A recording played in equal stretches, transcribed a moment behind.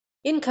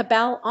In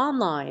Cabal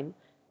Online,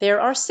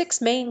 there are 6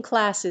 main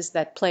classes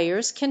that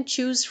players can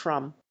choose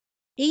from.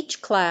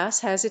 Each class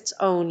has its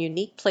own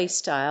unique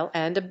playstyle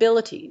and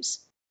abilities.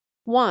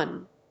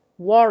 1.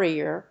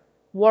 Warrior.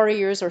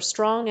 Warriors are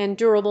strong and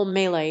durable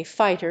melee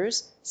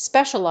fighters,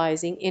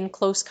 specializing in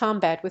close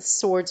combat with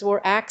swords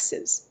or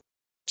axes.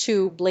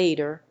 2.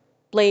 Blader.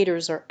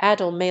 Bladers are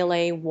agile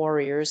melee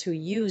warriors who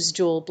use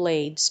dual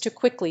blades to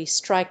quickly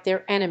strike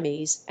their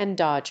enemies and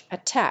dodge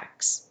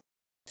attacks.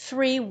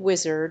 3.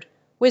 Wizard.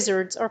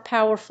 Wizards are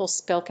powerful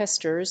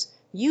spellcasters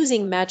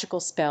using magical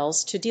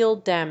spells to deal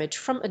damage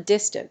from a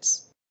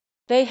distance.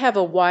 They have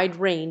a wide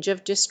range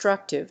of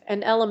destructive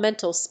and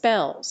elemental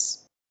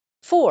spells.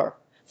 4.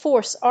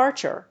 Force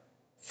Archer.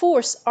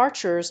 Force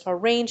archers are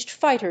ranged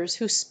fighters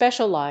who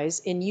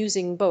specialize in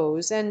using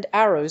bows and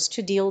arrows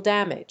to deal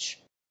damage.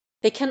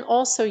 They can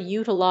also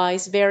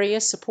utilize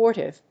various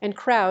supportive and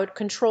crowd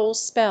control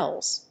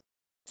spells.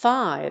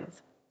 5.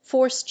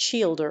 Forced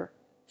Shielder.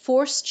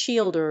 Forced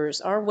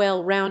Shielders are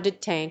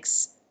well-rounded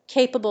tanks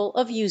capable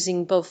of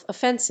using both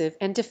offensive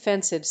and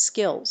defensive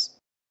skills.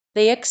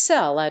 They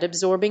excel at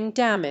absorbing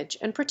damage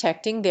and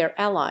protecting their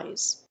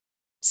allies.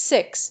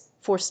 6.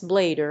 Force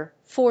Blader.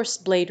 Force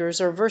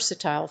Bladers are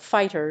versatile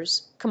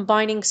fighters,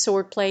 combining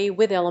swordplay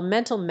with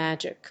elemental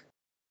magic.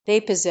 They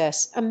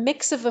possess a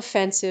mix of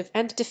offensive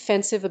and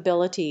defensive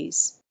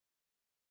abilities.